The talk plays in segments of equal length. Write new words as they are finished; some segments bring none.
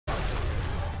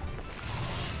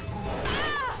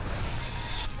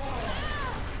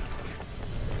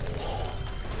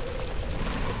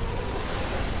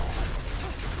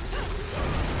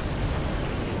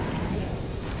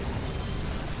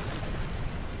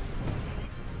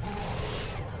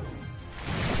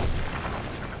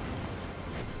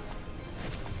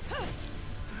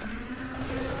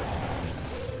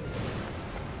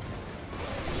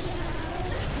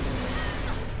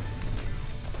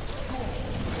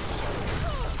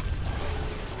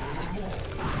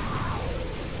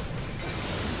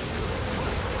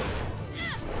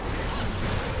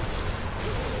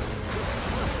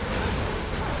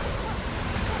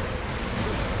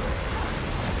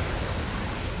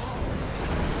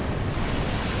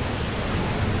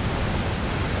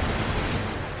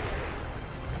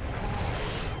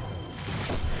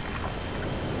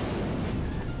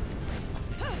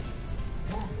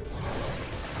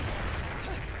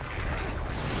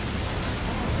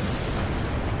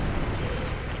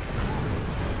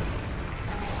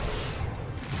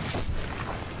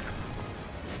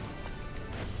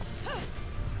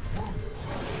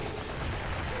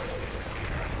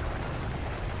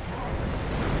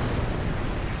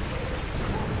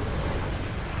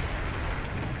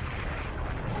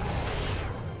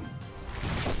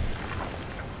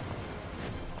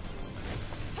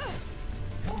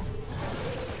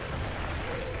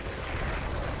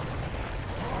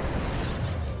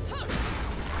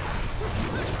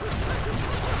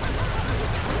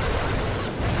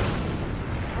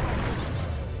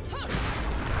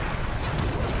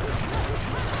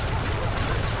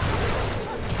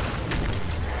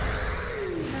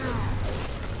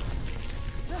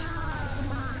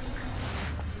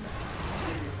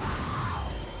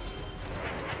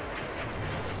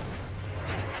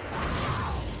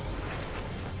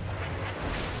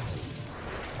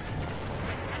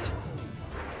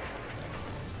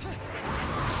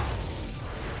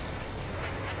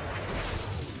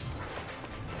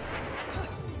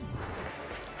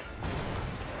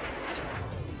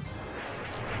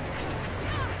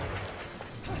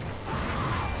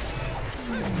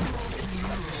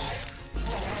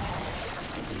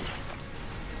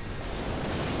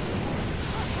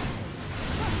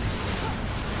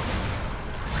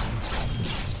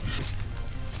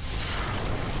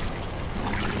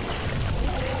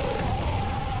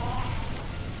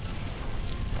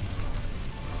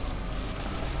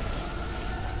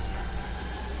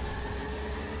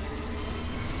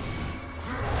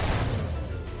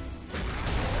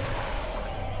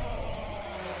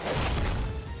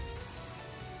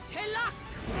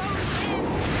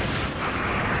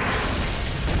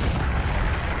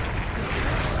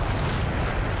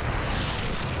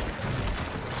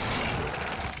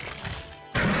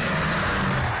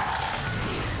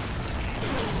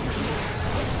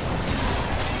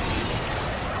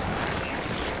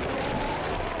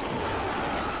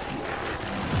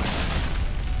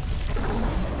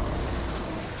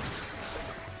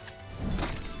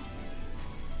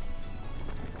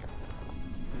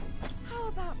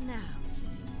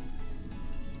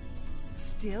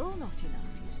Still not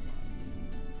enough, you say?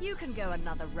 You can go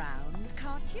another round,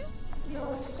 can't you?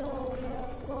 Lo solo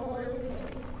col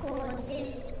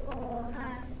hojas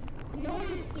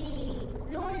non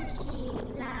si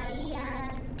la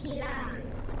pilar.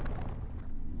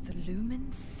 The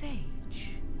Lumen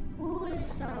Sage.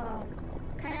 Ulso,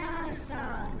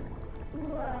 kalasa,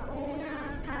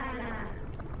 una pala,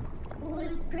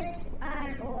 ulprit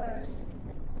arbors,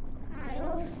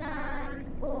 ayosan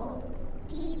o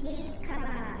divil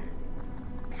kabar,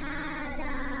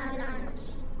 kada lunch,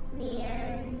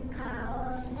 mir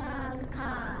kaosan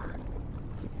ka,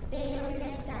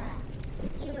 Bayonetta,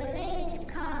 jubilees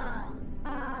ka,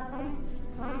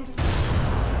 from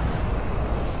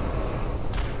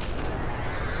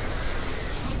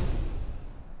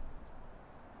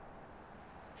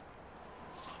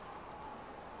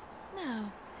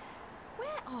Now,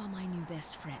 where are my new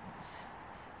best friends?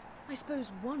 I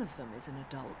suppose one of them is an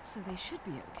adult, so they should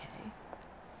be okay.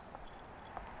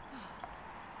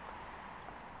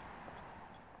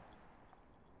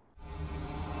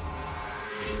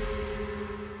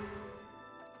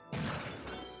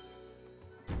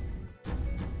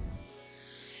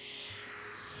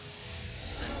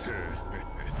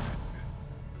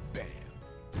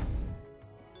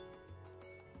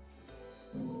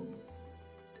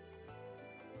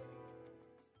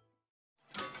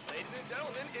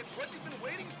 It's what you've been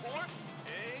waiting for.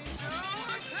 Angel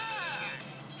attack!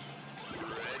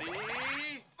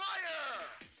 Ready? Fire!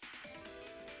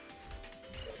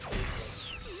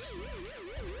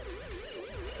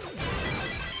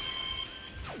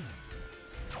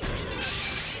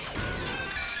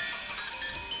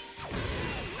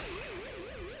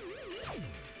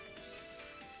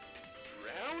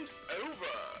 Round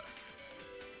over.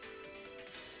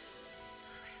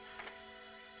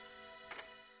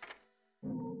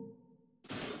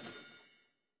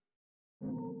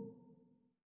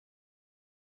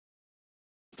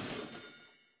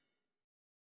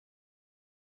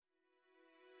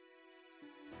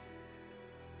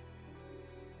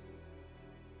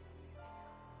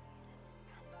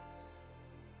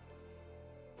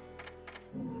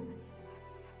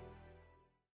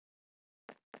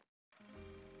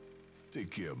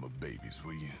 Take care of my babies,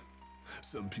 will you?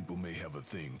 Some people may have a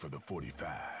thing for the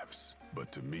 45s,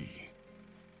 but to me,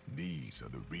 these are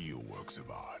the real works of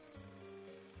art.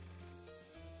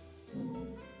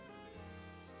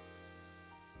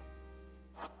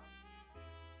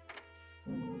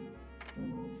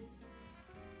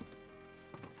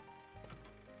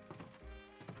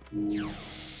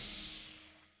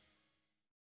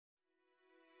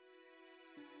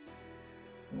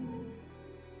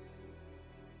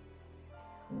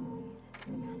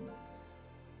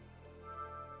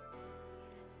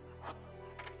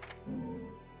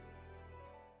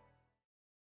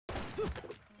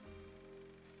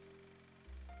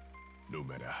 No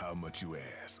matter how much you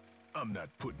ask, I'm not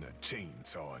putting a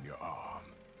chainsaw on your arm.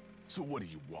 So what do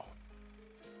you want?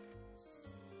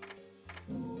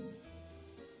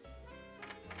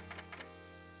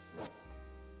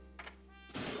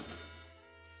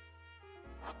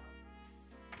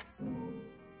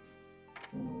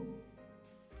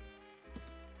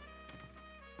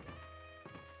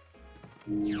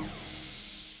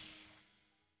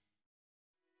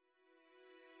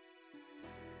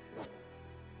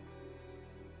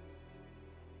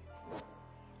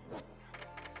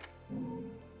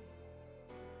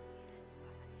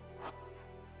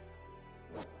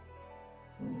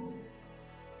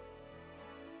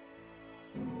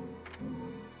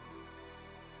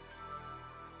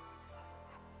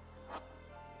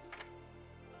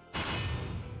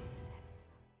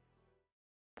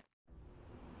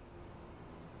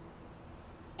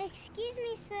 Excuse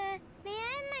me, sir. May I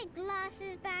have my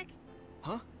glasses back?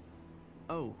 Huh?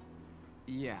 Oh,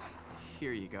 yeah,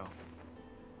 here you go.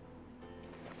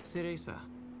 Cereza,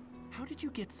 how did you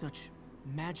get such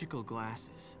magical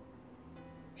glasses?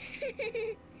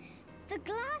 The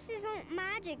glasses aren't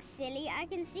magic, silly. I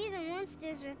can see the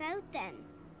monsters without them.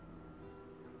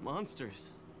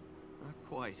 Monsters? Not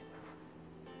quite.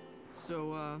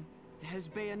 So, has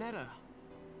Bayonetta,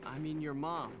 I mean your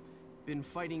mom, been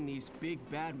fighting these big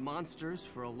bad monsters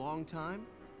for a long time?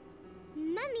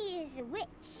 Mummy is a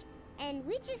witch, and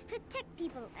witches protect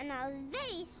people and are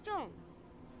very strong.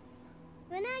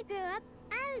 When I grow up,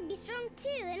 I'll be strong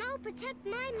too, and I'll protect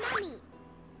my mummy.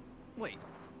 Wait,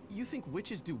 you think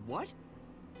witches do what?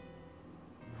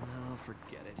 No,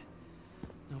 forget it.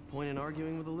 No point in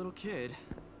arguing with a little kid.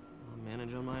 I'll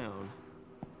manage on my own.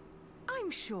 I'm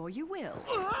sure you will.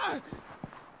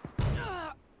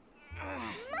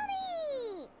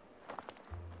 Mummy!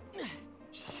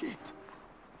 Shit.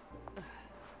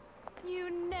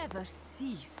 You never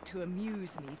cease to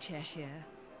amuse me, Cheshire.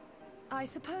 I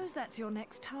suppose that's your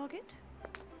next target?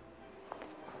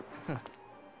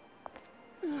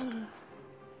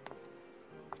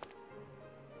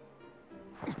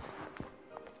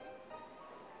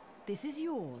 This is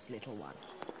yours, little one.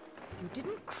 You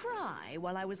didn't cry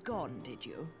while I was gone, did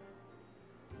you?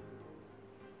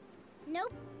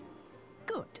 Nope.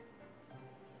 Good.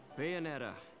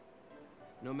 Bayonetta,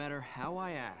 no matter how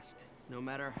I ask, no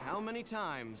matter how many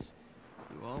times,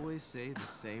 you always say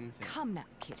the same thing. Come now,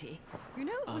 Kitty. You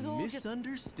know it was A all just...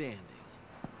 misunderstanding.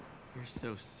 You're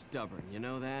so stubborn, you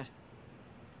know that?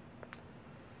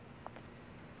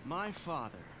 My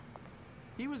father,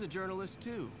 he was a journalist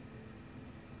too.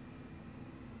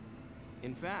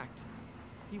 In fact,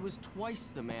 he was twice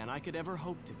the man I could ever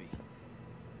hope to be.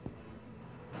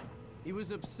 He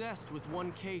was obsessed with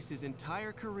one case his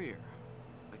entire career.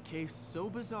 A case so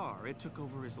bizarre it took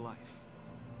over his life.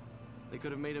 They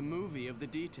could have made a movie of the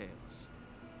details.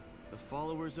 The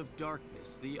followers of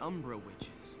darkness, the Umbra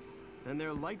Witches, and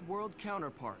their light world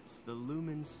counterparts, the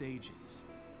Lumen Sages,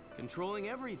 controlling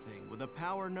everything with a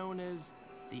power known as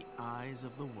the Eyes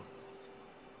of the World.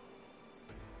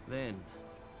 Then,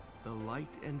 the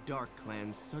Light and Dark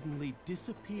clans suddenly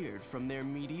disappeared from their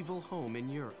medieval home in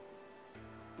Europe.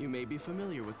 You may be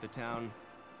familiar with the town.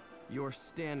 You're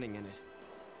standing in it.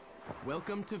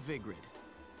 Welcome to Vigrid,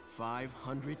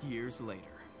 500 years later.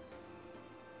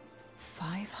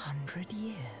 500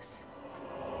 years.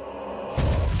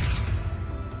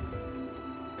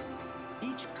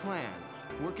 Each clan,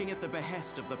 working at the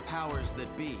behest of the powers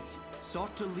that be,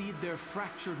 sought to lead their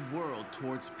fractured world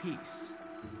towards peace.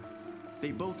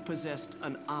 They both possessed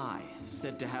an eye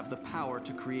said to have the power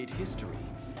to create history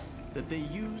that they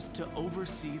used to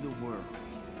oversee the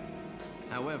world.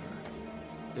 However,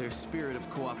 their spirit of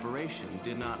cooperation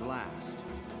did not last,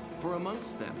 for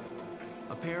amongst them,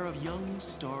 a pair of young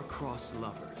star-crossed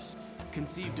lovers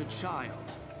conceived a child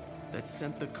that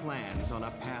sent the clans on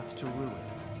a path to ruin.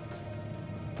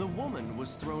 The woman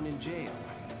was thrown in jail,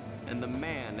 and the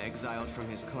man exiled from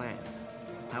his clan.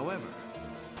 However,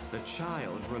 the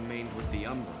child remained with the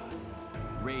Umbra,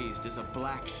 raised as a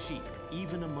black sheep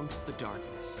even amongst the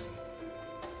darkness.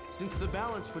 Since the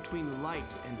balance between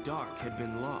light and dark had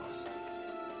been lost,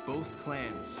 both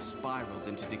clans spiraled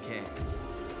into decay.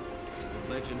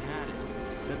 Legend had it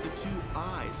that the two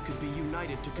eyes could be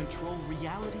united to control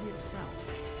reality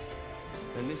itself.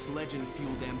 And this legend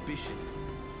fueled ambition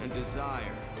and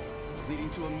desire, leading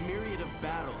to a myriad of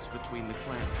battles between the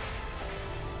clans.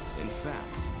 In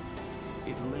fact,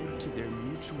 it led to their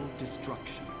mutual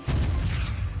destruction.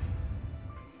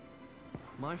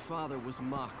 My father was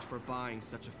mocked for buying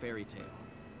such a fairy tale.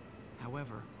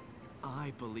 However,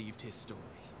 I believed his story,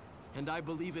 and I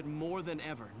believe it more than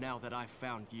ever now that I've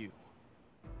found you.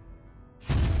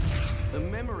 The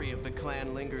memory of the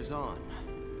clan lingers on,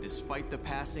 despite the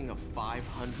passing of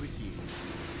 500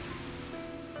 years.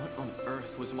 What on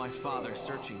earth was my father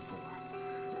searching for?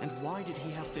 And why did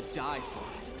he have to die for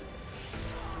it?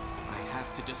 I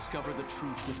have to discover the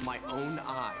truth with my own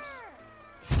eyes.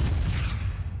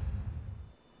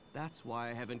 That's why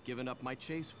I haven't given up my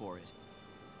chase for it.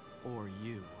 Or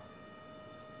you.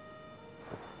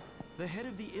 The head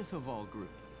of the Ithoval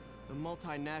Group, the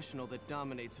multinational that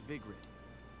dominates Vigrid,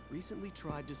 recently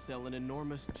tried to sell an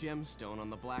enormous gemstone on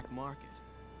the black market.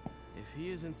 If he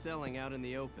isn't selling out in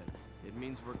the open, it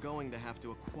means we're going to have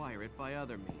to acquire it by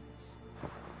other means.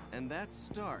 And that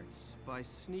starts by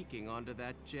sneaking onto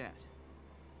that jet.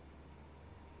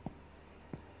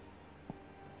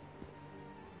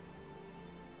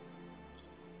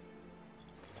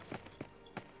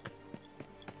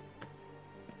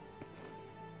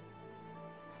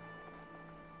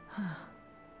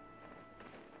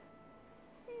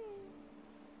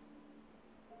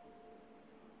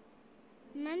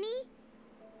 Mummy,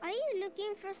 are you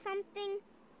looking for something?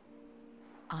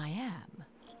 I am.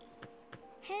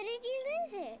 How did you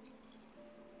lose it?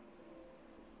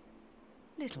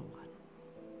 Little one,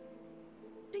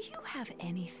 do you have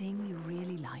anything you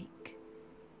really like?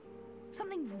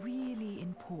 Something really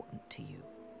important to you?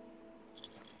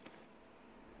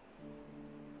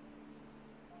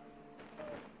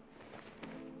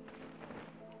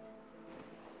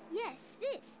 Yes,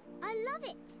 this. I love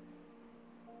it.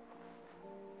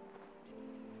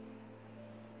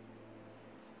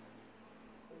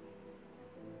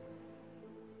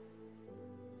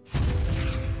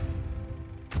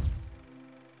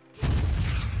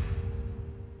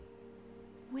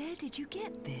 Where did you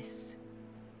get this?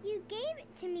 You gave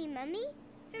it to me, Mummy,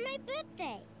 for my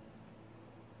birthday.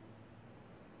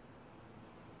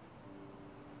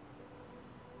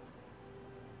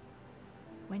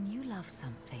 When you love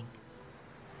something,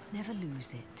 never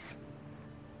lose it.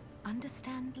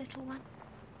 Understand, little one?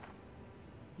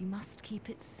 You must keep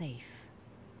it safe,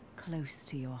 close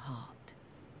to your heart.